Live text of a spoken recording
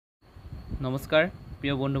নমস্কাৰ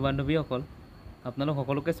প্ৰিয় বন্ধু বান্ধৱীসকল আপোনালোক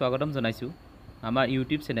সকলোকে স্বাগতম জনাইছো আমাৰ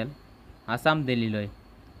ইউটিউব চেনেল আসাম দিল্লীলৈ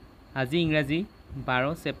আজি ইংৰাজী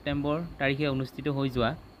 12 ছেপ্টেম্বৰ তাৰিখে অনুষ্ঠিত হৈ যোৱা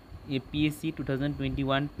APSc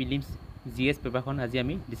 2021 প্ৰিলিমছ জিএছ পেপাৰখন আজি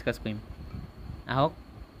আমি ডিসকাস কৰিম আহক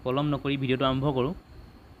পলম নকৰি ভিডিওটো আৰম্ভ কৰো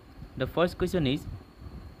The first question is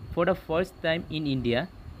for the first time in India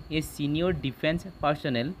a senior defense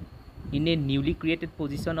personnel in a newly created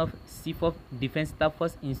position of Chief of Defense Staff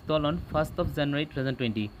was installed on 1st of January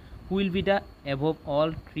 2020. Who will be the above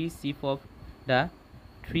all three chief of the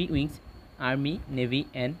three wings, Army, Navy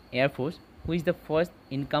and Air Force, who is the first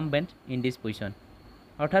incumbent in this position?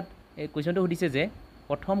 অর্থাৎ এই কোৱেশ্যনটো সুধিছে যে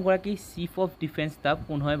প্ৰথম গৰাকী chief of defence staff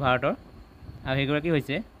কোন হয় ভাৰতৰ আৰু সেই গৰাকী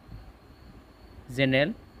হৈছে general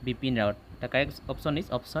Bipin Rawat The correct option is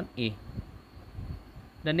option A.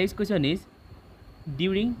 The next question is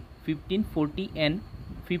during 1540 and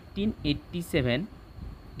 1587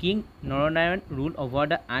 King Naranayan ruled over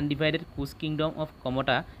the undivided Kush kingdom of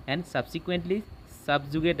Komota and subsequently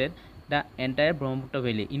subjugated the entire Brahmaputra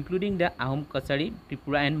valley including the Ahom Kachari,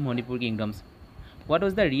 Tripura and Manipur kingdoms. What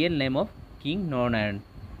was the real name of King Naranayan?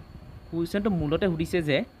 Question to মূলতে সুধিছে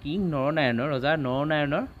যে king নৰনাৰায়ণৰ ৰজা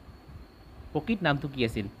নৰনাৰায়ণৰ প্ৰকৃত নামটো কি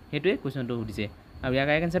আছিল হেতুৱে কোৱেশ্যনটো সুধিছে আৰু ইয়াৰ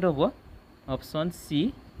কাৰেক্ট আনসাৰটো হ'ব অপচন সি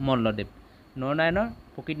মল্লদেৱ নৰনাৰায়ণৰ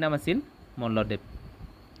প্ৰকৃত নাম আছিল Malladev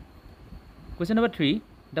Question number 3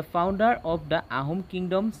 The founder of the Ahom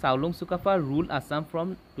kingdom Saolung Sukapha ruled Assam from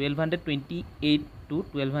 1228 to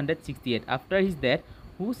 1268 after his death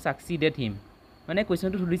who succeeded him মানে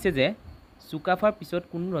কোৱেশ্যনটো সুধিছে যে সুকাফাৰ পিছত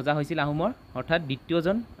কোন ৰজা হৈছিল আহোমৰ অৰ্থাৎ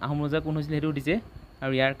দ্বিতীয়জন আহোম ৰজা কোন হৈছিল হেতু সুধিছে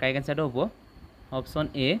আৰু ইয়াৰ কাৰেক্ট আনসাৰটো হ'ব option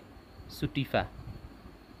A Sutifa.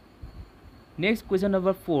 Next question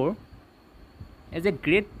number 4 As a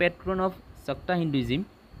great patron of Shakta Hinduism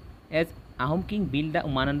as Ahom king built the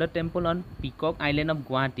Umananda temple on Peacock Island of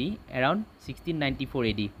Guwahati around 1694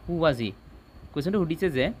 AD. Who was he? Question to সুধিছে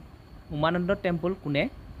যে Umananda temple কোনে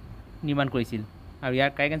নিৰ্মাণ কৰিছিল আৰু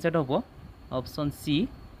ইয়াৰ correct আনসাৰটো হ'ব option C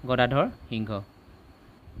Gadadhar Singh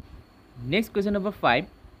Next question number 5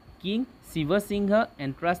 King Shiva Singha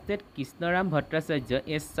entrusted Krishnaram Bhattacharya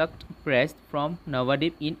a sect priest from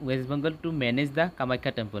Navadip in West Bengal to manage the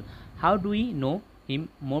Kamakhya temple. How do we know him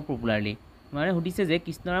more popularly? মানে সুধিছে যে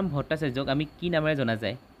কৃষ্ণৰাম ভট্টাচাৰ্যক আমি কি নামেৰে জনা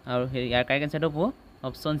যায় আৰু ইয়াৰ correct আনসাৰটো হ'ব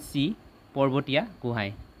অপচন সি পৰ্বতীয়া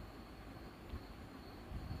Gohain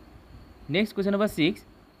Next question number 6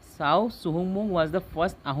 Sao Suhumung was the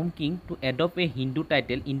first Ahom king to adopt a Hindu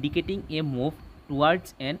title indicating a move towards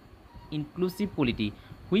an inclusive polity.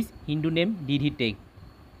 Which Hindu name did he take?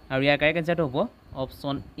 আৰু ইয়াৰ কাৰেক্ট আনসাৰটো হ'ব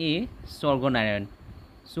option এ স্বৰ্গনাৰায়ণ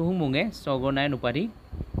সুহুমুঙে স্বৰ্গনাৰায়ণ উপাধি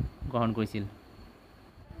গ্ৰহণ কৰিছিল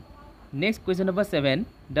Next question number 7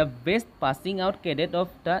 The best passing out cadet of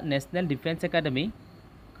the National Defense Academy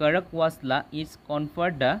Karakwasla is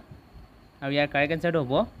conferred the আৰু ইয়াৰ correct আনসাৰটো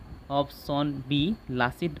হ'ব option B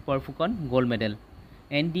Lachit Borphukan gold medal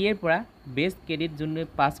NDA পৰা best cadet যোনে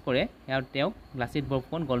পাছ কৰে আৰু তেওঁক লাচিত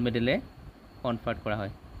বৰফুকন গোল্ড মেডেলে কনফাৰ্ট কৰা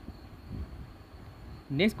হয়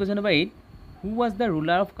Next question number 8 Who was the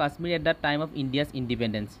ruler of Kashmir at the time of India's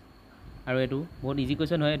independence? আৰু এটো বহুত ইজি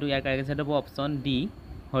কোৱেশ্যন হয় এটো ইয়াৰ কাৰেক্ট আনসাৰটো হ'ব option D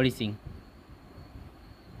Hari Singh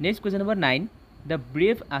Next question number 9 The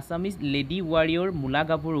brave Assamese lady warrior Mula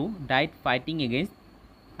Gaburu died fighting against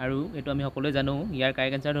আৰু এটো আমি সকলোৱে জানো ইয়াৰ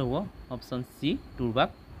কাৰেক্ট আনসাৰটো হ'ব option C তুৰবাক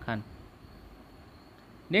Khan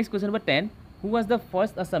Next question number 10 Who was the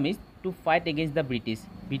first Assamese to fight against the British?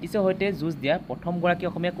 ব্ৰিটিছৰ হৈতে যুঁজ দিয়া প্ৰথম গৰাকী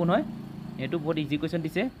অসমীয়া কোন হয় এটো বহুত ইজি কোৱেশ্যন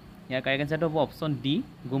দিছে ইয়াৰ কাৰেক্ট আনসাৰটো হ'ব option D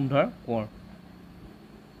গুমধৰ Konwar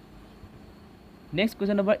Next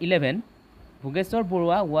question number 11 Bhogeshwar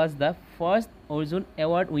Barua was the first Arjun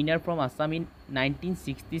Award winner from Assam in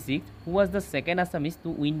 1966 who was the second Assamese to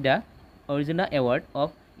win the Arjuna Award of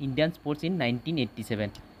Indian sports in 1987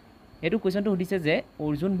 এটো কোৱেশ্যনটো সুধিছে যে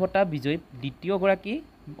অৰ্জুন বঁটা বিজয়ী দ্বিতীয় গৰাকী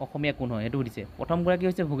অসমীয়া কোন হয় এটো সুধিছে প্ৰথম গৰাকী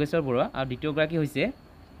হৈছে ভোগেশ্বৰ বৰুৱা আৰু দ্বিতীয় গৰাকী হৈছে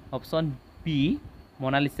option B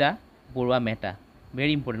Monalisa Barua Mehta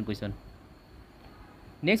very important question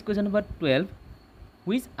Next question number 12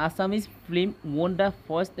 Which Assamese film won the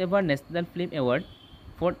first ever National Film Award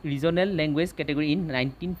for regional language category in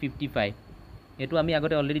 1955 এটো আমি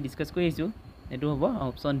আগতে অলৰেডি ডিসকাস কৰিছো এটো হ'ব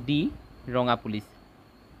অপচন ডি ৰঙা police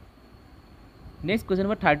Next question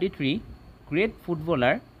number 33 Great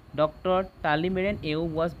footballer Dr. Talimeren Eo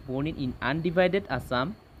was born in undivided Assam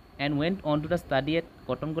and went on to the study at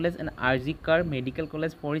Cotton College and RG Kar Medical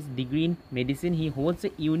College for his degree in medicine. He holds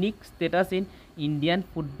a unique status in Indian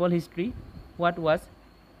football history. What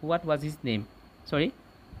was his name? Sorry,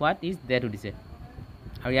 what is that to say?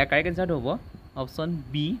 আৰু ইয়াৰ correct আনসাৰটো হ'ব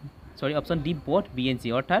option D both B and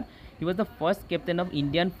C অৰ্থাৎ He was the first captain of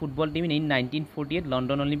Indian football team in 1948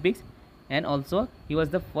 London Olympics, and also he was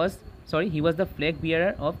the flag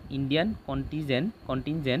bearer of Indian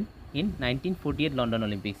contingent in 1948 London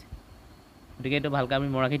Olympics. গতিকে এইটো ভালকৈ আমি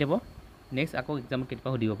মনত ৰাখি থ'ব। Next আকৌ এক্সামত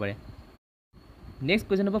কেতিয়াবা সুধিব পাৰে। নেক্সট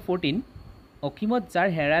কুৱেশ্যন নম্বৰ 14, অসীমত যাৰ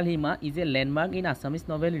হেৰাল সীমা is a landmark in Assamese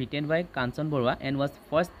novel written by Kanchan Barua and was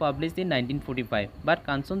first published in 1945, but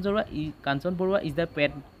Kanchan Barua is the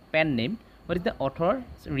PAN name, what is the author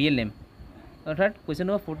real name. অৰ্থাৎ কুৱেশ্যন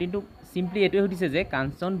নম্বৰ 14টো চিম্পলি এইটোৱে সুধিছে যে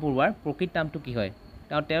কাঞ্চন বৰুৱাৰ প্ৰকৃত নামটো কি হয়।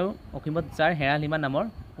 তেওঁ অসীমত যাৰ হেৰাল সীমা নামৰ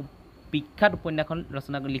বিখ্যাত উপন্যাসখন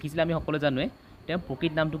ৰচনা লিখিছিলে, আমি সকলোৱে জানোৱে। তেওঁৰ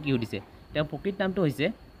প্ৰকৃত নামটো কি সুধিছে। তেওঁৰ প্ৰকৃত নামটো হৈছে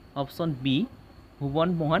option B, Bhuban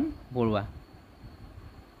Mohan Barua.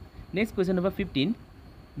 Next question number 15,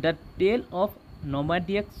 the টেল of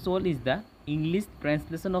নমাডিয়াক soul is the English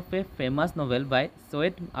translation of A famous novel by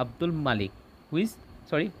Syed Abdul Malik,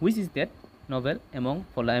 which is date novel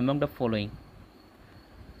among the following.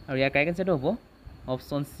 আৰু ইয়াৰ কাৰেক্ট এনচাৰটো হ'ব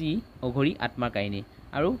অপশ্যন চি, অঘৰী আত্মাৰ কাহিনী।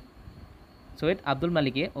 আৰু ছৈয়দ আব্দুল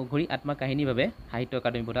মালিকে অঘৰী আত্মাৰ কাহিনীৰ বাবে সাহিত্য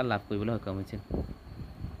একাডেমী বঁটা লাভ কৰিবলৈ সক্ষম হৈছিল।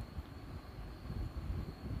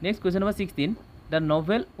 Next question number 16, the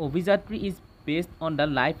novel অভিযাত্ৰী is based on the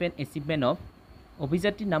life and achievement of,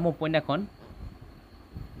 অভিযাত্ৰী নামৰ উপন্যাসখন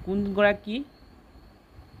কোনগৰাকীৰ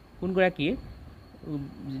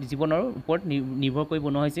জীৱনৰ ওপৰত নিৰ্ভৰ কৰি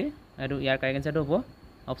বনোৱা হৈছে। আৰু ইয়াৰ কাৰেক্ট এনচাৰটো হ'ব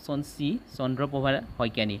অপশ্যন চি, চন্দ্ৰপ্ৰভা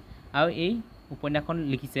শইকীয়ানী। আৰু এই উপন্যাসখন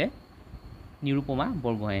লিখিছে Nirupama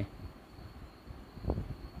বৰগোহাঁয়ে।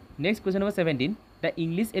 Next question number 17, the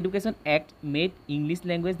English education act made English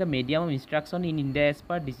language the medium of instruction in India as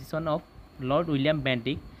per decision of lord William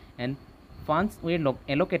Bentinck and funds were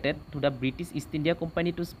allocated to the British East India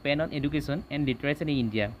Company to spend on education and literature in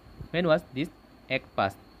India. When was this act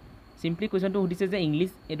passed? Simply question to সুধিছে যে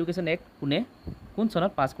English education act কোন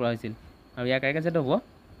চনত পাছ কৰা হৈছিল। আৰু ইয়াৰ correct এনচাৰটো হ'ব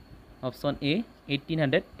option A,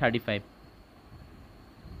 1835।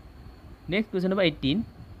 Next question number 18,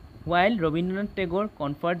 while Rabindranath Tagore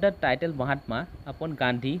conferred the title Mahatma upon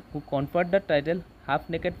Gandhi, who conferred the title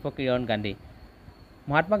half-naked Fakir on Gandhi.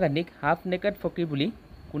 Mahatma গান্ধীক half naked ফকিৰ বুলি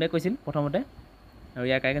কোনে কৈছিল প্ৰথমতে। আৰু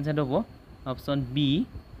ইয়াৰ কাৰেক্ট এনচাৰটো হ'ব option B,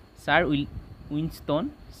 sir Winston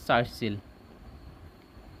Churchill.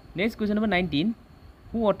 Next question number 19,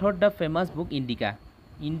 who অথৰ্ড the famous book Indica,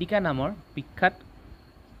 Indica নামৰ বিখ্যাত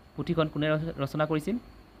পুথিখন কোনে ৰচনা কৰিছিল।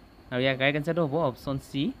 আৰু ইয়াৰ কাৰেক্ট এনচাৰটো হ'ব option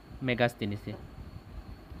C, মেগাষ্টেনিছে।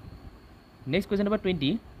 Next question number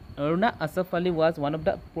 20, Aruna Asaf Ali was one of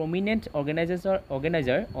the prominent organizer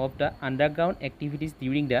of the underground activities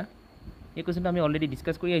during the, এই কুৱেশ্যনটো আমি অলৰেডি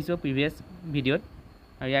ডিছকাছ কৰি আহিছোঁ প্ৰিভিয়াছ ভিডিঅ'ত।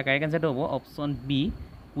 আৰু ইয়াৰ কাৰেক্ট এনচাৰটো হ'ব option B,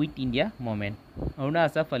 quit India movement. Aruna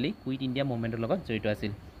Asaf Ali quit India মুভমেণ্টৰ লগত জড়িত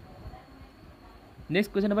আছিল। Next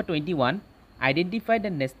question number 21, identify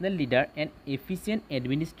the national leader and efficient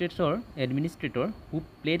administrator who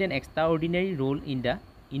played N extra ordinary roll in the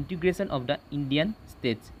integration of the Indian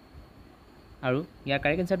states. আৰু ইয়াৰ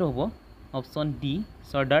correct এনচাৰটো হ'ব option D,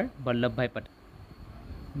 Sardar Vallabh ভাই Patel.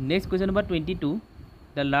 Next question number 22,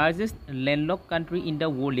 the largest landlock country in the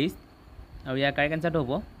world is, আৰু ইয়াৰ correct এনচাৰটো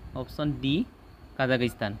হ'ব option D,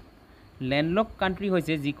 Kazakhstan. Landlock country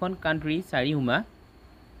হৈছে যিখন country চাৰিসীমা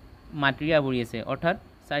মাটিৰে আৱৰি আছে, অৰ্থাৎ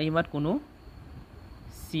চাৰিসীমাত কোনো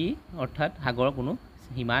অৰ্থাৎ সাগৰৰ কোনো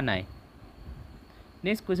সীমা নাই।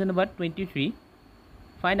 Next question number 23,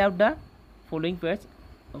 find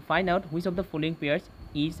out which of the following pairs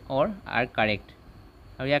is or R correct.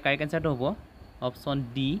 আৰু ইয়াৰ কাৰেক্ট এনচাৰটো হ'ব option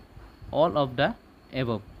D, all of the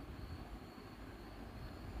এভভ।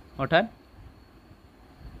 অৰ্থাৎ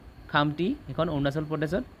খামটি এখন অৰুণাচল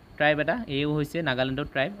প্ৰদেশত ট্ৰাইব এটা, এও হৈছে নাগালেণ্ডৰ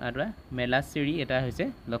ট্ৰাইব, আৰু মেলাচেৰি এটা হৈছে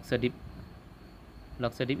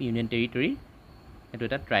লক্ষদ্বীপ ইউনিয়ন টেৰিটৰীৰ এইটো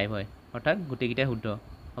এটা ট্ৰাইব হয়। অৰ্থাৎ গোটেইকেইটাই শুদ্ধ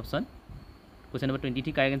অপশ্যন। কুৱেশ্যন নম্বৰ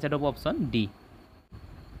 23 কাৰেক্ট এনচাৰটো হ'ব option D.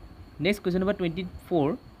 Next question number 24,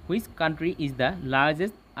 which country is the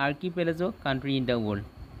largest আৰ্কিপেলাজো country in the world.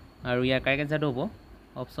 আৰু ইয়াৰ কাৰেক্ট এনচাৰটো হ'ব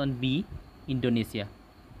option B, Indonesia.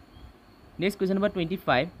 Next question number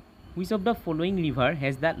 25, which of the following river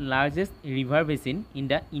has the largest river basin in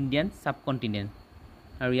the Indian ছাবকণ্টিনেণ্ট।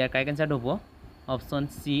 আৰু ইয়াৰ correct এনচাৰটো হ'ব option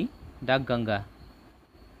C, the Ganga.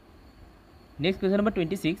 Next question number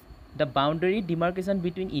 26, the boundary ডিমাৰ্কেশ্যন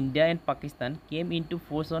between India and Pakistan came in two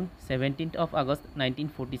force on 17th of August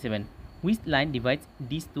 1947, which line divides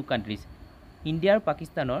this two countries. India আৰু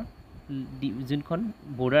পাকিস্তানৰ যোনখন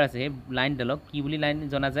border আছে সেই লাইনডালক কি বুলি line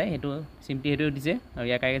জনা যায়, সেইটো চিম্পলি সেইটো দিছে। আৰু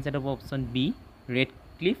ইয়াৰ কাৰেক্ট এনচাৰটো হ'ব option B, red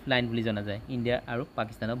cliff line বুলি জনা যায় ইণ্ডিয়া আৰু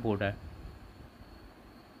পাকিস্তানৰ border.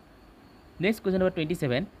 Next question number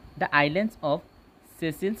 27, the islands of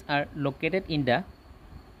চেচিলছ R located in the,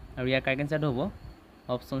 আৰু ইয়াৰ কাৰেক্ট এনচাৰটো হ'ব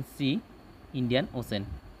option C, Indian ocean.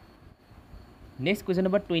 Next question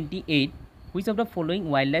number 28. Which of the following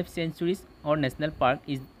wildlife sanctuaries or national park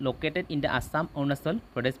is located in the Assam Arunachal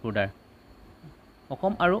Pradesh border?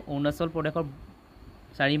 Assam আৰু অৰুণাচল প্ৰদেশৰ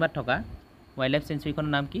চাৰিমাত থকা wildlife sanctuary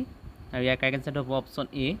খনৰ নাম কি? আৰু ইয়াৰ correct answer হ'ব অপচন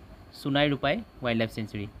এ সোনাই ৰূপাই wildlife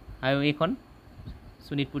sanctuary। আৰু এইখন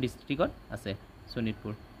শোণিতপুৰ ডিস্ট্ৰিক্টত আছে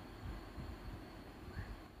Sonitpur.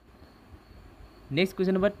 Next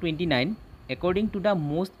question number 29. According to the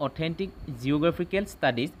most authentic geographical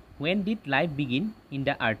studies, when did life begin in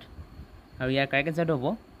the earth? আৰু ইয়াৰ কাৰেক্ট আনসাৰ হ'ব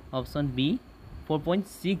option B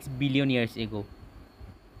 4.6 billion years ago।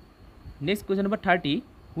 Next question number 30.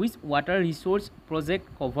 Which water resource project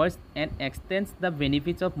covers and extends the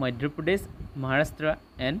benefits of Madhya Pradesh, Maharashtra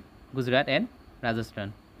and Gujarat and Rajasthan?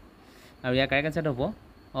 আৰু ইয়াৰ correct answer হ'ব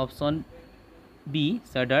option B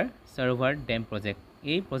Sardar Sarovar Dam Project।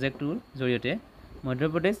 এই প্ৰজেক্টটোৰ জৰিয়তে মধ্য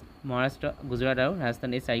প্ৰদেশ, মহাৰাষ্ট্ৰ, গুজৰাট আৰু ৰাজস্থান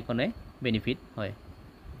এই চাৰিখনে benefit হয়।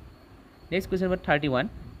 Next question number 31.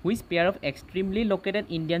 Which pair of extremely located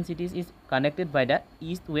Indian cities is connected by the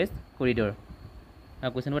east-west corridor?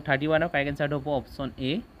 Question number 31 correct answer হ'ব option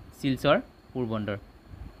A Silchar Porbandar।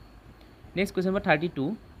 Next question number 32.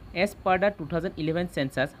 As per the 2011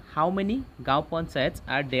 census, how many গাঁও panchayats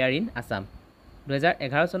are there in Assam?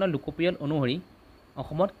 2011 চনৰ লোকপিয়ল অনুসৰি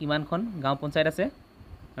অসমত কিমানখন গাঁও পঞ্চায়ত আছে?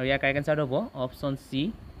 আৰু ইয়াৰ কাৰেক্ট আনসাৰ হ'ব option C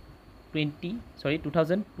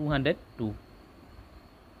 2202।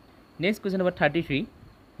 Next question number 33.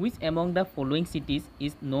 Which among the following cities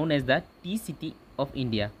is known as the tea city of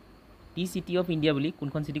India? tea city of India বুলি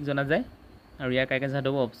কোনখন সিটিক জনা যায়? আৰু ইয়াৰ কাৰেক্ট আনসাৰ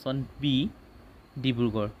হ'ব option B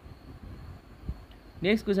Dibrugarh.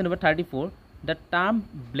 Next question number 34. The term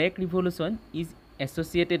Black Revolution is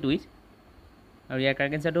associated with, আৰু ইয়াৰ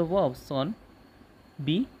correct answer হ'ব option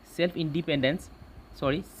B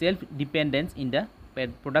self-dependence in the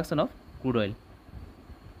production of crude oil।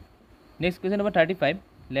 Next question number 35.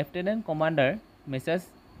 Lieutenant Commander Mrs.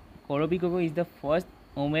 Korobi Gogoi is the first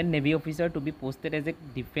woman Navy officer to be posted as a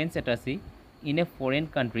defense attaché in a foreign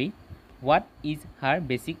country. What is her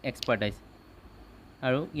basic expertise?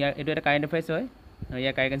 আৰু ইয়াৰ এটো এটা current এফেয়াৰ্স হয় আৰু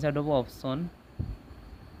ইয়াৰ correct answer হ'ব option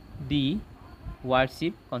D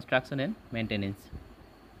warship construction and maintenance।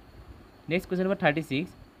 Next question number 36.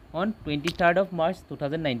 On 23rd of March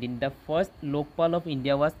 2019, the first Lokpal of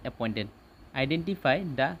India was appointed. Identify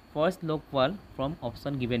the first Lokpal from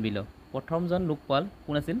option given below. প্ৰথমজন লোকপাল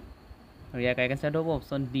কোন আছিল? আৰু ইয়াৰ correct answer হ'ব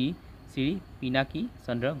option D Shri Pinaki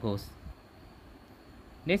Chandra Ghosh.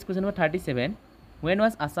 Next question number 37. When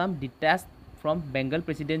was Assam detached from Bengal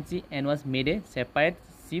presidency and was made a separate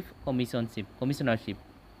chief commissionership?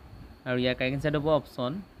 আৰু ইয়াৰ correct answer হ'ব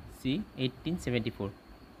option সি 1874।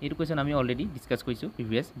 এইটো question আমি already discuss কৰিছোঁ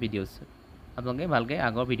প্ৰিভিয়াছ ভিডিঅ'ছ, আপোনালোকে ভালকৈ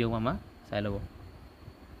আগৰ ভিডিঅ' আমাৰ চাই ল'ব।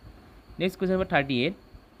 Next question number 38.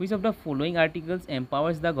 Which of the following articles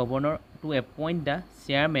empowers the governor to appoint the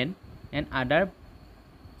chairman and other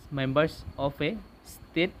members of a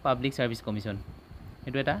state public service commission?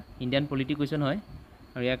 এইটো এটা ইণ্ডিয়ান পলিটি কুৱেশ্যন হয়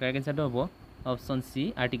আৰু ইয়াৰ কাৰেক্ট আনসাৰটো হ'ব option C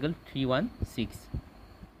article 316।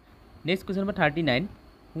 Next question number 39.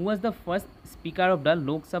 Who was the first speaker of the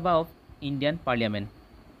Lok Sabha of Indian Parliament?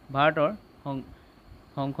 ভাৰতৰ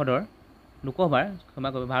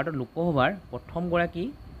লোকসভাৰ প্ৰথমগৰাকী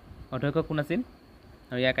অধ্যক্ষ কোন আছিল?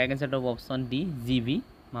 আৰু ইয়াৰ কাৰেক্ট আনসাৰটো হ'ব option D জি.ভি.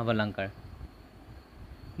 মাভালাংকাৰ।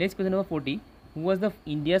 Next question number 40. Who was the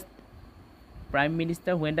India's Prime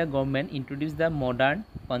Minister when the government introduced the modern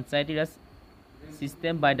Panchayati Raj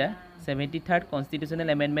system by the 73rd Constitutional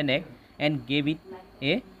Amendment Act and gave it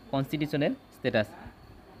a constitutional status?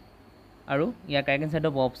 আৰু ইয়াৰ correct আনসাৰটো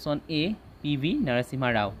হ'ব option এ PV. Narasimha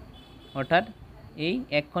Rao. অৰ্থাৎ এই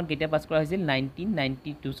একখন কেতিয়া পাছ কৰা হৈছিল?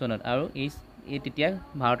 1992 চনত। আৰু এই তেতিয়া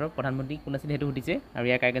ভাৰতৰ প্ৰধানমন্ত্ৰী কোন আছিল সেইটো সুধিছে আৰু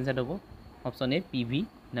ইয়াৰ কাৰেক্ট আনসাৰটো হ'ব option A PV.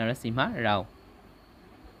 Narasimha Rao.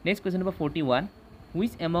 Next question number 41.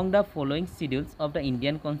 Which among the following schedules of the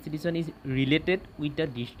Indian Constitution is related with the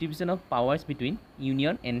distribution of powers between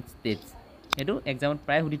union and states? এইটো এক্সামত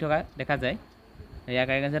প্ৰায় সুধি থকা দেখা যায়। ইয়াৰ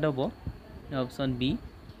কাৰেক্ট আনসাৰটো হ'ব option B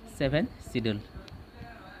 7th schedule।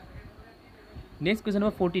 Next question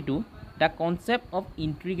number 42. The concept of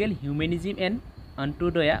integral humanism and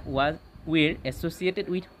Antyodaya were associated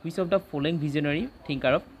with which of the following visionary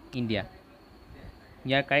thinker of India?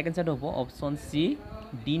 Year correct আনসাৰটো হ'ব option C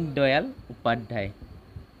Deen Dayal Upadhyay.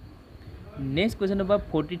 Next question number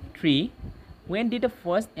 43. When did the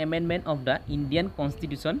first amendment of the Indian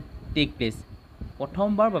Constitution take place?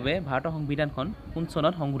 প্ৰথমবাৰ বাবে ভাৰতৰ সংবিধানখন কোন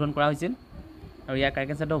চনত সংশোধন কৰা হৈছিল? আৰু ইয়াৰ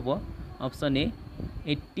কাৰেক্ট আনসাৰটো হ'ব অপচন এ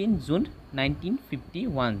 18 জুন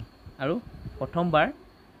 1951। আৰু প্ৰথমবাৰ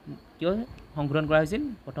কিয় সংশোধন কৰা হৈছিল?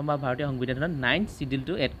 প্ৰথমবাৰ ভাৰতীয় সংবিধানত 9th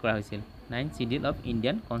schedule এড কৰা হৈছিল, 9th schedule of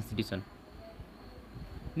Indian Constitution।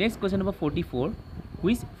 Next question number 44.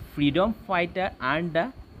 Which freedom fighter earned the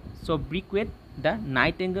sobriquet the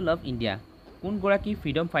Nightingale of India? কোন গৰাকী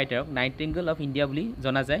ফ্ৰীডম ফাইটাৰক নাইটিংগেল অফ ইণ্ডিয়া বুলি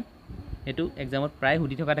জনা যায়? এটো এক্সামত প্ৰায়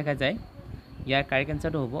সুধি থকা দেখা যায়। ইয়াৰ কাৰেক্ট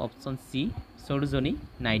আনসাৰটো হ'ব option C Sarojini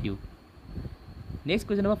Naidu. Next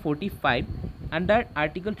question number 45. Under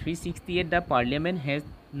Article 368, the Parliament has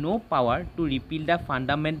no power to repeal the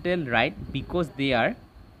fundamental right because they are.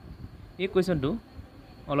 এই কুৱেশ্যনটো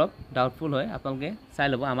অলপ ডাউটফুল হয়, আপোনালোকে চাই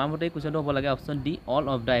ল'ব। আমাৰ মতে এই কুৱেশ্যনটো হ'ব লাগে option D all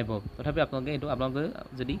of the above. তথাপি আপোনালোকে এইটো আপোনালোকে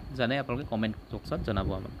যদি জানে আপোনালোকে কমেণ্ট বক্সত জনাব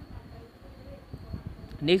আমাক।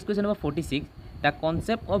 Next question number 46. The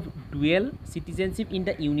concept of dual citizenship in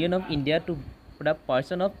the Union of India to the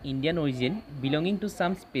person of Indian origin belonging to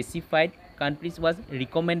some specified countries was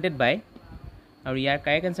recommended by. আৰু ইয়াৰ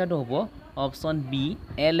কাৰেক্ট আনসাৰটো হ'ব option B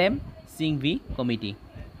LM Singhvi Committee.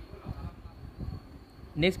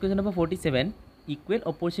 Next question number 47. Equal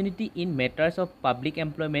opportunity in matters of public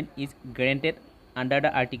employment is granted under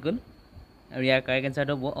the article. And here correct answer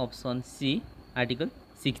to option C, article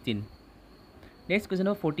 16. Next question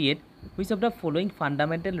number 48. Which of the following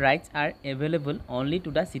fundamental rights are available only to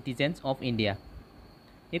the citizens of India?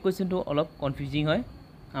 This question to all of confusing hoy.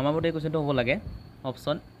 Amar mote question to hobo lage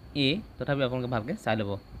option A. Tothapi aponke bhalke sai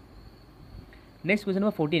lobo. Next question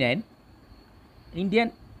number 49.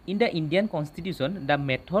 In the Indian Constitution, the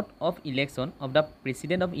method of election of the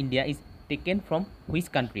President of India is taken from which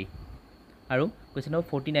country? Aru question number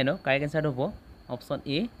 49 correct answer hobo option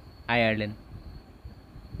A, Ireland.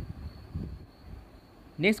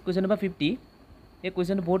 Next question number 50. এই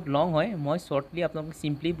কুৱেশ্যনটো বহুত লং হয়, মই shortly আপোনালোকক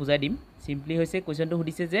simply বুজাই দিম। Simply হৈছে কুৱেশ্যনটো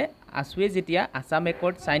সুধিছে যে আছুৱে যেতিয়া আছাম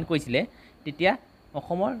একৰ্ড সাইন কৰিছিলে তেতিয়া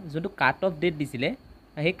অসমৰ যোনটো কাট অফ ডেট দিছিলে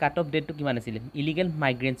সেই কাট অফ ডেটটো কিমান আছিল ইলিগেল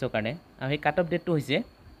মাইগ্ৰেণ্টছৰ কাৰণে, আৰু সেই কাট অফ ডেটটো হৈছে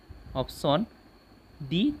অপশ্যন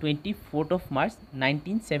ডি 24 মাৰ্চ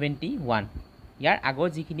 1971। ইয়াৰ আগৰ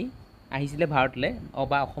যিখিনি আহিছিলে ভাৰতলৈ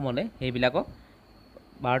বা অসমলৈ সেইবিলাকক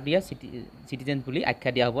ভাৰতীয় চিটিজেন বুলি আখ্যা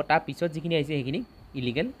দিয়া হ'ব। তাৰ পিছত যিখিনি আহিছে সেইখিনি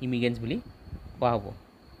ইলিগেল ইমিগ্ৰেণ্টছ বুলি কোৱা হ'ব,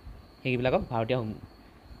 সেইবিলাকক ভাৰতীয়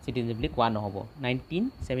চিটিজেন বুলি কোৱা নহ'ব।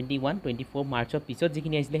 1971 24 মাৰ্চৰ পিছত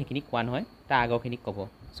যিখিনি আহিছিলে সেইখিনি কোৱা নহয়, তাৰ আগৰখিনি ক'ব।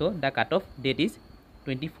 চ' the cut off that is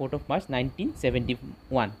 24 March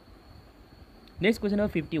 1971। Next question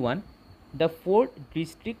number 51. The 4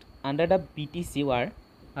 district under the BTC war,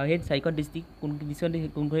 আৰু সেই 4খন ডিষ্ট্ৰিক্ট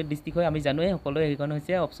কোনখন ডিষ্ট্ৰিক্ট হয় আমি জানোৱে সকলোৱে। সেইখন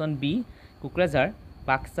হৈছে অপশ্যন বি কোকৰাঝাৰ,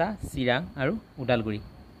 বাক্সা, চিৰাং আৰু ওদালগুৰি।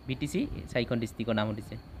 BTC 4খন ডিষ্ট্ৰিক্টৰ নাম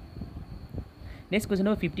দিছে। Next question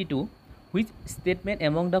number 52. Which statement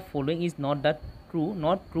among the following is not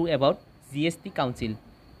true about GST Council?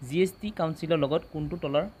 GST Councilৰ লগত কোনটো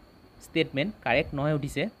তলৰ statement correct নহয়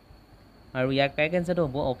উঠিছে, আৰু ইয়াৰ correct answer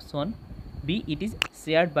হ'ব option B, it is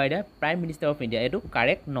chaired by the Prime Minister of India. এইটো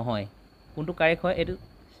correct নহয়। কোনটো correct হয় এইটো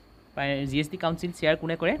GST Council chair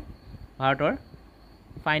কোনে কৰে? ভাৰতৰ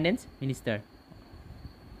ফাইনেন্স মিনিষ্টাৰ।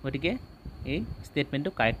 গতিকে এই statementটো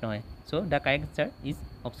correct নহয়। So the correct answer is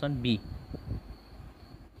option B.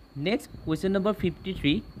 Next question number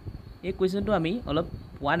 53. এই কুৱেশ্যনটো আমি অলপ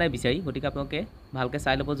পোৱা নাই বিচাৰি, গতিকে আপোনালোকে ভালকৈ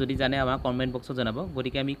চাই ল'ব, যদি জানে আমাৰ কমেণ্ট বক্সত জনাব।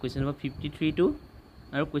 গতিকে আমি কুৱেশ্যন নম্বৰ 53টো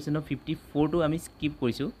আৰু কুৱেশ্যন নম্বৰ 54টো আমি স্কিপ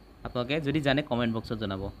কৰিছোঁ, আপোনালোকে যদি জানে কমেণ্ট বক্সত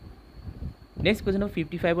জনাব। নেক্সট কুৱেশ্যন নম্বৰ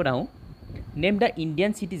 55ত আহোঁ। Name the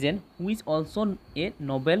Indian citizen who is also' A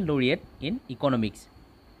Nobel লৰিয়েট in economics.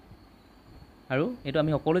 আৰু এইটো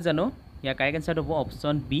আমি সকলোৱে জানো। ইয়াৰ কাৰেক্ট এনচাৰটো হ'ব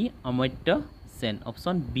অপশ্যন বি অমৰ্ত্য সেন।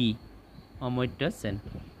 অপশ্যন বি অমৰ্ত্য সেন।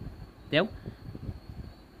 তেওঁ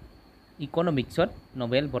ইকনমিক্সত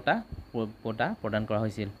নোবেল বঁটা প্ৰদান কৰা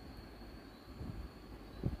হৈছিল।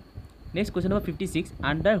 Next question number 56.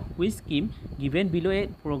 Under which scheme given বিলো এ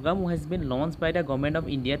programme has been launch by the government of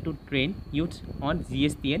India two train youth on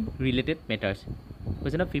GST and related matters.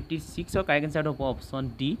 Question number 56ৰ correct এনচাৰটো হ'ব option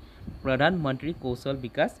D প্ৰধানমন্ত্ৰী কৌশল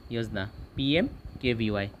Vikas Yojana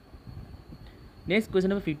PMKVY। Next question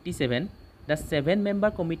number 57. The 7-member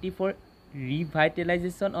committee for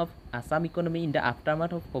revitalization of Assam economy in the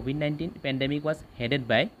aftermath of COVID-19 pandemic was headed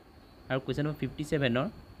by, আৰু question number 57ৰ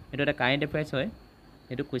এইটো এটা current affairs হয়।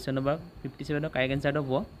 এইটো question number 57ৰ correct এনচাৰটো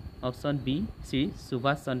হ'ব option B Shri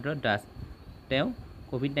Subhash Chandra Das. তেওঁ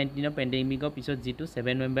COVID-19 পেণ্ডেমিকৰ পিছত যিটো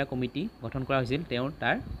 7-member committee গঠন কৰা হৈছিল তেওঁ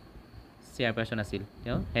তাৰ চেয়াৰপাৰ্চন আছিল,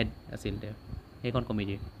 তেওঁ হেড আছিল তেওঁ সেইখন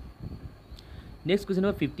কমিটিৰ। Next question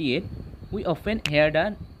number 58. We often hear the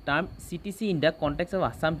term CTC in the context of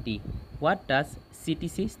Assam tea. What does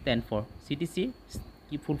CTC stand for? CTC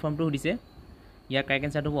কি ফুল ফৰ্মটো সুধিছে। ইয়াৰ কাৰেক্ট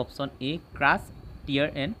এনচাৰটো হ'ব option A crash tier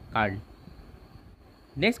and Carl.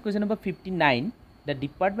 Next question number 59. The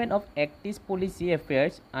Department of Active Policy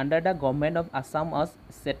Affairs under the Government of Assam was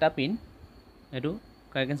set up in, এইটো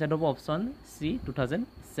correct এনচাৰটো হ'ব option C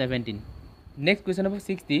 2017। Next question number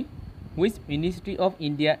 60. Which Ministry of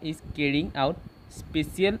India is carrying out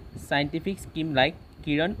special scientific scheme like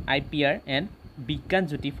Kiran IPR and Bigyan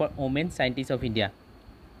Jyoti for women scientists of India?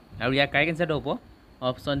 And we are correct answer to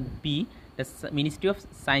option B, the Ministry of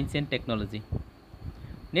Science and Technology.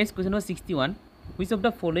 Next question number 61. Which of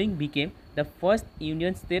the following became the first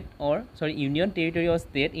union territory or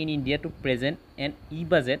state in India to present an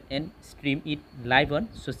e-budget and stream it live on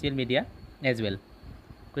social media as well?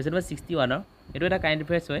 Question number 61. It is a kind of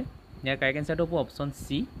way. Here correct answer to option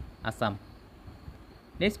C, Assam.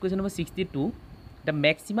 Next question number 62. The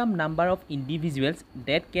maximum number of individuals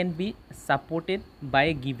that can be supported by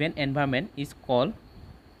a given environment is called.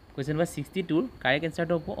 Question number 62. Correct answer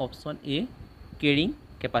to option A, carrying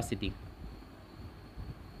capacity.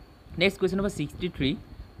 Next question number 63.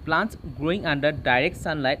 Plants growing under direct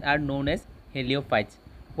sunlight are known as heliophytes.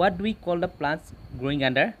 What do we call the plants growing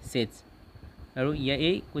under shades?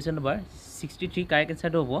 Question number 63 correct answer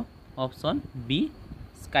to option B,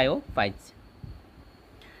 skyophytes.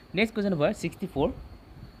 Next question number 64.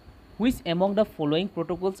 Which among the following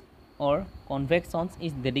protocols or conventions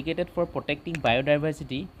is dedicated for protecting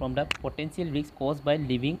biodiversity from the potential risks caused by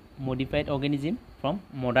living modified organism from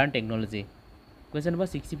modern technology? Question number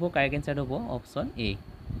 64 correct answer to option A.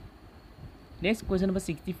 Next question number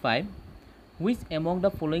 65. Which among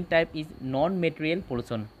the following type is non-material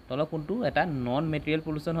pollution? Tolo kuntu eta non-material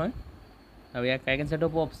pollution hoy. Aru ya correct answer to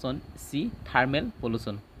option C, thermal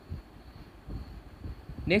pollution.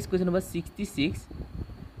 Next question number 66.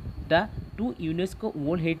 The two UNESCO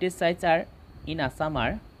World Heritage Sites are in Assam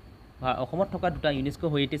are অসমত থকা দুটা UNESCO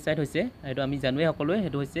Heritage Site হৈছে এটো আমি জানোৱে সকলোৱে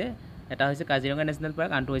হেতু হৈছে এটা হৈছে কাজিৰঙা ন্যাশনাল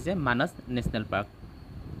পাৰ্ক আনটো হৈছে মানস national park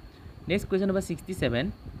next question number 67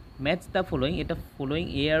 match the following এটা ফলোইং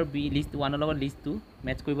A আৰু B লিষ্ট 1 লগত লিষ্ট 2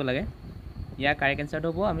 ম্যাচ কৰিব লাগে ইয়া কাৰেক্ট আনসাৰটো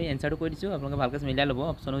হ'ব আমি আনসাৰটো কৈ দিছো আপোনালোকে ভালকৈ মিলাই ল'ব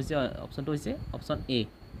অপচনটো হৈছে option A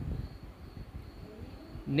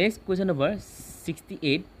next question number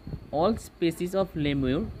 68 all species of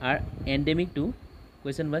lemur are endemic to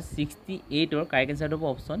question number 68 or correct answer to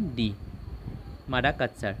option D,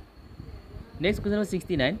 Madagascar. Next question number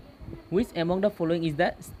 69. Which among the following is the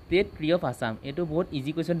state tree of Assam? It is बहुत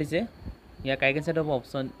easy question दिसे या correct answer to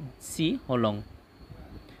option C, Holong.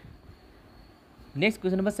 Next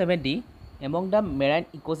question number 70. Among the marine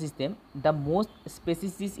ecosystem, the most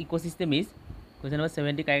species ecosystem is question number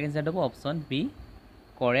 70 correct answer to option B,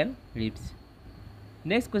 coral reefs.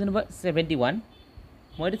 Next question number 71.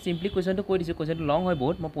 মই এটা simply কোৱেশ্চনটো কৈ দিছো কোৱেশ্চনটো লং হয়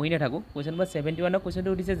বহুত মই পঢ়ি নাথাকো question number 71 ৰ কোৱেশ্চনটো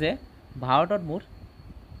উঠিছে যে ভাৰতত মুঠ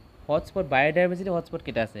হটস্পট বায়োডাইভাৰ্সিটি হটস্পট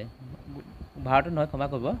কেটা আছে ভাৰতত নহয় ক্ষমা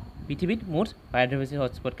কৰিব পৃথিৱীত মুঠ বায়োডাইভাৰ্সিটি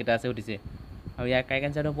হটস্পট কেটা আছে উঠিছে আৰু ইয়াৰ কাৰেক্ট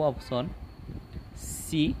আনসাৰ হ'ব অপচন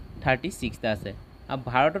সি 36 টা আছে আৰু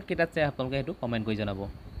ভাৰতত কেটা আছে আপোনালোকে হেতু কমেন্ট কৰি জনাব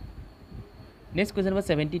next question number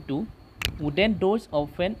 72 wooden doors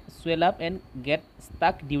often swell up and get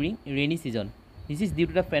stuck during rainy season this is due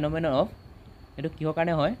to the phenomenon of এটো কিহৰ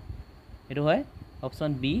কাৰণে হয় এটো হয় option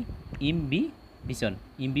B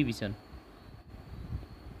imbibition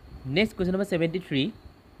next question number 73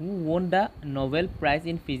 who won the Nobel Prize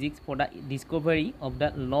in Physics for the discovery of the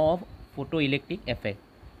law of photoelectric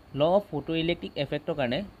effect ৰ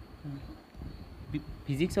কাৰণে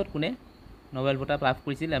ফিজিক্সত কোনে Nobel বঁটা লাভ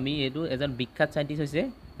কৰিছিল আমি এটো এজন বিখ্যাত সাইন্টিস্ট হৈছে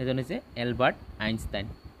এজন হৈছে Albert Einstein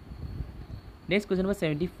next question number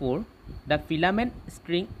 74 the filament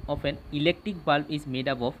string of an electric bulb is made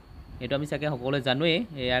up of eto ami sake hokole janoe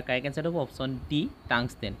yaar correct answer hobo option D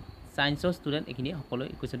tungsten science student ekhini hokole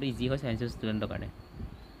question to easy hoy science student karone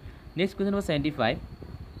next question number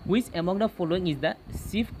 75 which among the following is the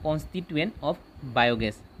chief constituent of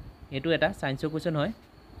biogas eto eta science question hoy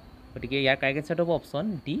otike yaar correct answer hobo option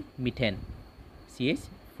D methane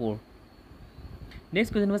CH4 next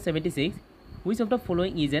question number 76 which of the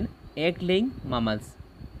following is an egg laying mammals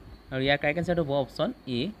और यार correct answer to option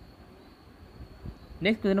A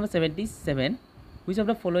next question number 77 which of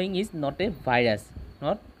the following is not a virus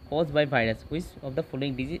not caused by virus which of the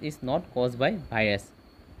following disease is not caused by virus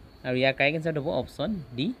और यार correct answer to option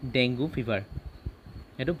D dengue fever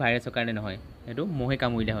এটো ভাইৰাসৰ কাৰণে নহয় এটো মহে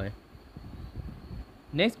কামুৰিলে হয়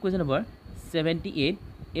next question number 78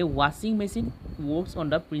 a washing machine works on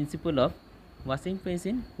the principle of washing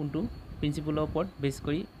machine কোনটো প্ৰিন্সিপল ওপৰত বেস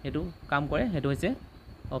কৰি এটো কাম কৰে হেতু হৈছে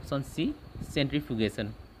option C centrifugation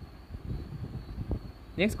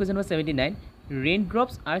next question number 79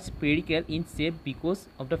 raindrops are spherical in shape because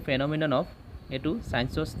of the phenomenon of etu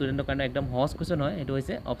science student karone ekdom host question hoy etu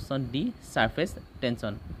hoise option D surface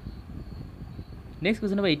tension next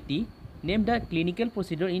question number 80 name the clinical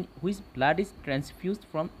procedure in which blood is transfused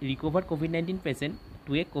from recovered covid-19 patient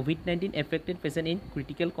to a covid-19 affected patient in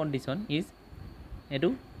critical condition is etu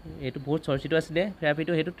এইটো বহুত চৰ্চিত আছিলে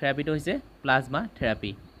থেৰাপিটো সেইটো থেৰাপিটো হৈছে plasma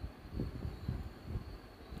therapy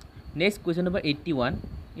next question number 81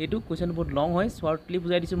 এইটো question বহুত লং হয় shortly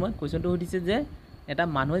বুজাই দিছোঁ মই কুৱেশ্যনটো সুধিছে যে এটা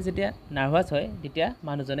মানুহে যেতিয়া নাৰ্ভাছ হয় তেতিয়া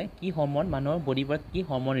মানুহজনে কি হৰমন মানুহৰ বডিৰ পৰা কি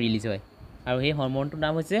হৰমন ৰিলিজ হয় আৰু সেই হৰমনটোৰ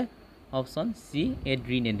নাম হৈছে অপশ্যন চি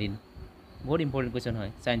এড্ৰিনেলিন বহুত ইম্পৰ্টেণ্ট কুৱেশ্যন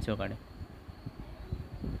হয় ছায়েন্সৰ কাৰণে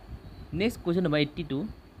next question number 82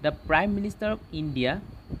 the prime minister of India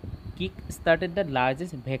kick started the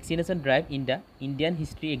largest vaccination drive in the Indian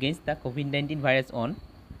history against the COVID-19 virus on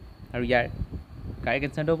আৰু ইয়াৰ correct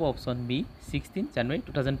answer হ'ব option B 16 January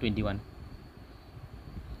 2021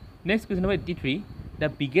 next question number 83 the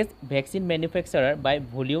biggest vaccine manufacturer by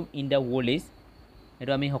volume in the world is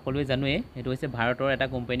এটো আমি সকলোৱে জানোৱে এটো হৈছে ভাৰতৰ এটা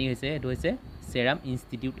company হৈছে এটো হৈছে Serum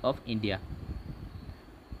Institute of India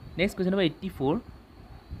next question number 84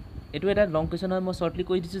 এটো এটা লং কোৱেশ্যন হয় মই শৰ্টলি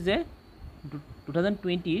কৈ দিছো যে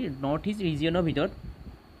 2020 নৰ্থ ইষ্ট ৰিজিয়নৰ ভিতৰত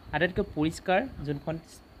আটাইতকৈ পৰিষ্কাৰ যোনখন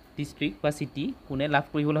ডিষ্ট্ৰিক্ট বা চিটি কোনে লাভ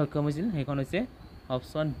কৰিবলৈ সক্ষম হৈছিল সেইখন হৈছে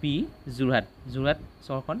অপশ্যন বি যোৰহাট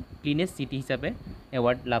চহৰখন ক্লিনেষ্ট চিটি হিচাপে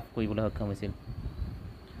এৱাৰ্ড লাভ কৰিবলৈ সক্ষম হৈছিল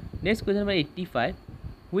next question number 85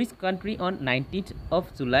 which country on 19th of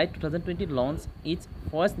July 2020 launched its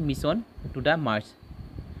first mission to the Mars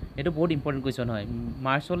এইটো বহুত ইম্পৰ্টেণ্ট কুৱেশ্যন হয়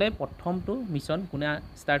মাৰ্চলৈ প্ৰথমটো মিছন কোনে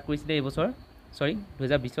ষ্টাৰ্ট কৰিছিলে এই বছৰ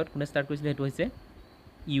 2020 কোনে ষ্টাৰ্ট কৰিছিলে সেইটো হৈছে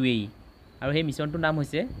UAE আৰু সেই মিছনটোৰ নাম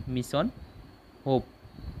হৈছে মিছন হোপ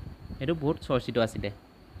এইটো বহুত চৰ্চিত আছিলে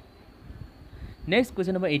next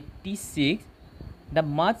question number 86 the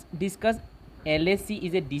much discuss LAC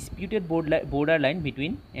is a disputed border line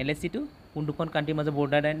between LAC টো কোন দুখন কাণ্ট্ৰিৰ মাজত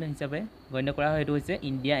বৰ্ডাৰ লাইন হিচাপে গণ্য কৰা হয় এইটো হৈছে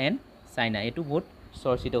ইণ্ডিয়া এণ্ড চাইনা এইটো বহুত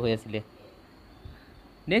চৰ্চিত হৈ আছিলে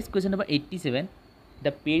next question number 87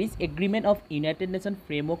 the Paris agreement of United nation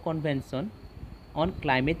framework convention on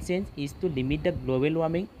climate change is to limit the global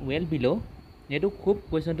warming well below এটো খুব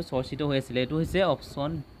কোৱেশ্যনটো চৰ্চিত হৈ আছিল এটো হৈছে option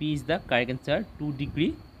B is the correct answer 2 degree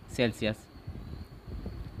Celsius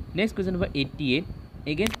next question number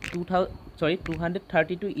 88 against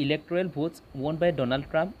 232 electoral votes won by Donald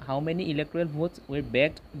Trump how many electoral votes were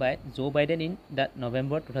backed by Joe Biden in the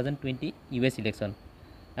November 2020 US election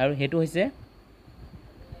আৰু হেতু হৈছে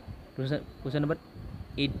question number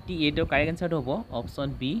 88 ৰ correct আনসাৰটো হ'ব option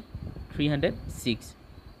B 306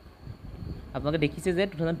 আপোনালোকে দেখিছে যে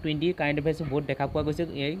 2020 current affairs বহুত দেখা পোৱা গৈছে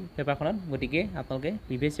এই পেপাৰখনত গতিকে আপোনালোকে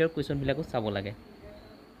প্ৰিভিয়াছ ইয়াৰ কুৱেশ্যনবিলাকো চাব লাগে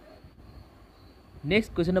next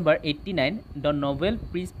question number 89 the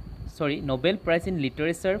Nobel prize in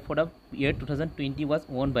literature for the year 2020 was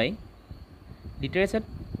won by literature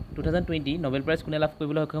 2020 Nobel prize কোনে লাভ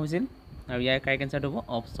কৰিবলৈ সক্ষম হৈছিল আৰু ইয়াৰ কাৰেক্ট আনসাৰটো হ'ব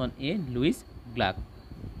option A Lewis Glück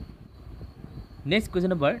next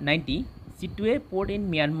question number 90 Situate port in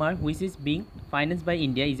Myanmar which is being financed by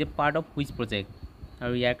India is a part of which project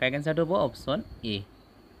আৰু ইয়াৰ correct আনসাৰটো হ'ব option A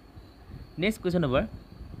next question number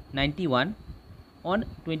 91 on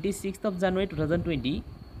 26th of January 2020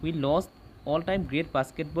 we lost all-time great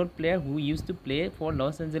basketball player who used to play for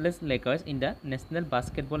Los Angeles Lakers in the National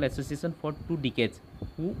Basketball Association for 2 decades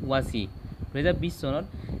who was he 2020 চনত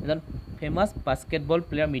এজন famous basketball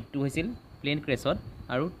player মৃত্যু হৈছিল plan ক্ৰেছত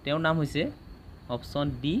আৰু তেওঁৰ নাম হৈছে option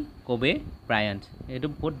D কোবে ব্ৰায়াণ্ট এইটো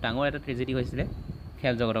বহুত ডাঙৰ এটা ট্ৰেজেডি হৈছিলে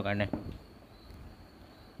খেল জগতৰ কাৰণে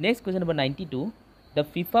next question number 92 the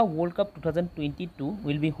FIFA world cup 2022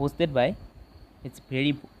 will be হোষ্টেড by it's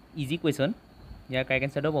very easy question year correct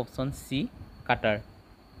answer হ'ব option C Qatar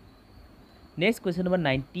next question number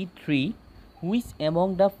 93 which among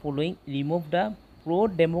the following remove the pro'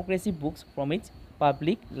 democracy books from it's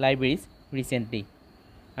public লাইব্ৰেৰীজ recently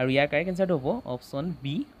আৰু ইয়াৰ correct আনসাৰটো হ'ব option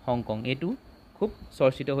B Hong Kong এইটো খুব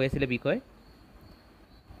চৰ্চিত হৈ আছিলে বিষয়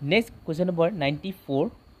next question number 94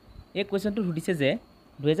 এই কুৱেশ্যনটো সুধিছে যে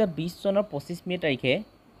 2020 চনৰ 25 মে তাৰিখে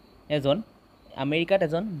আমেৰিকাত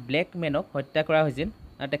এজন ব্লেক মেনক হত্যা কৰা হৈছিল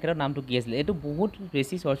আৰু তেখেতৰ নামটো কি আছিল এইটো বহুত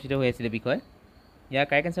বেছি চৰ্চিত হৈ আছিলে বিষয় ইয়াৰ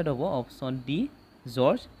কাৰেক্ট আনসাৰটো হ'ব option D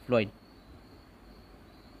George Floyd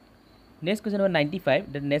next question number 95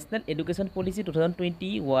 the national education policy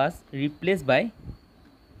 2020 was ৰিপ্লেচড বাই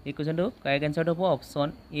এই কুৱেশ্যনটো কাৰেক্ট আনসাৰটো হ'ব option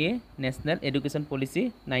A national education policy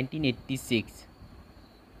 1986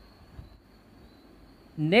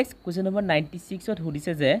 next question number 96ত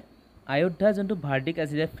সুধিছে যে আয়োধ্যা যোনটো ভাৰ্ডিক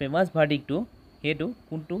আছিলে ফেমাছ ভাৰ্ডিকটো সেইটো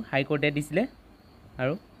কোনটো হাইকোৰ্টে দিছিলে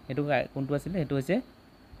আৰু সেইটো কোনটো আছিলে সেইটো হৈছে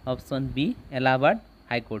option B Allahabad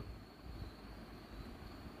high court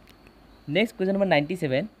next question number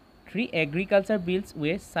 97 3 agriculture bills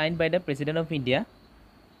way sign by the president of India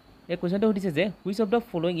এই কুৱেশ্যনটো সুধিছে যে which of the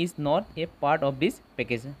following is not a part of this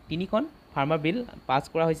package তিনিখন ফাৰ্মাৰ বিল পাছ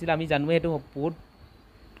কৰা হৈছিল আমি জানোৱে সেইটো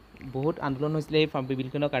বহুত আন্দোলন হৈছিলে এই ফাৰ্মাৰ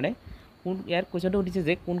বিলখনৰ কাৰণে ইয়াৰ কুৱেশ্যনটো সুধিছে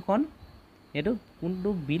যে কোনখন এইটো কোনটো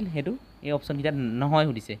বিল হেতু এই অপশন কিটা নহয়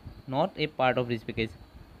সুধিছে not a part of this package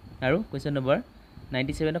আৰু কোৱেশ্চন নম্বৰ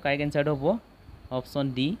 97 ৰ কাৰেক্ট এনসাৰটো হ'ব option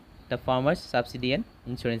D the ফাৰ্মাৰ্স subsidy and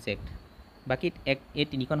insurance act বাকি এই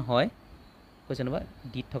তিনিখন হয় কোৱেশ্চন নম্বৰ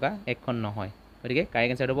ডি থকা একখন নহয় গতিকে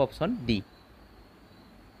কাৰেক্ট এনসাৰটো হ'ব option D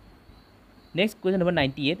next question number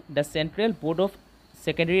 98 the central board of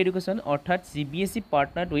secondary education অৰ্থাৎ CBSE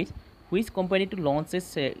পাৰ্টনাৰ্ড with which company to launch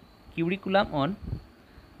A curriculum on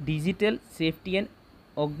digital safety and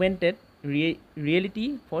augmented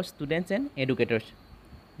reality for students and educators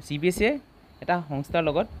CBSE এটা সংস্থাৰ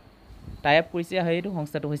লগত tie up কৰিছে হেইটো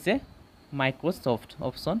সংস্থাটো হৈছে মাইক্ৰোসফট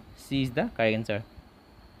option C is the correct answer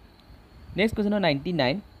next question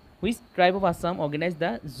 99 which tribe of Assam organized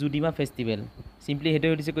the Judima festival simply হেটো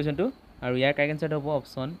হৈছে কোৱেশ্চনটো আৰু ইয়াৰ correct আনসাৰটো হ'ব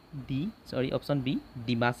option B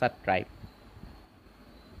Dimasa tribe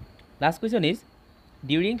last question is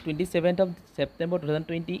during 27th of September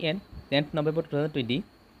 2020 and 10th November 2020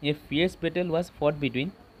 a fierce battle was fought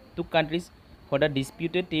between two countries for the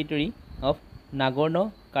disputed territory of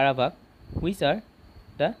Nagorno-Karabakh which are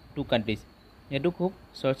the two countries এটো খুব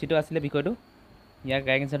চৰ্চিত আছিল বিষয়টো ইয়াৰ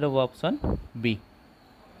correct আনসাৰটো হ'ব option B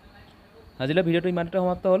আজিলৈ ভিডিওটো ইমানতে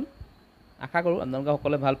সমাপ্ত হ'ল আশা কৰোঁ আপোনালোকে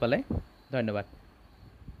সকলোৱে ভাল পালে ধন্যবাদ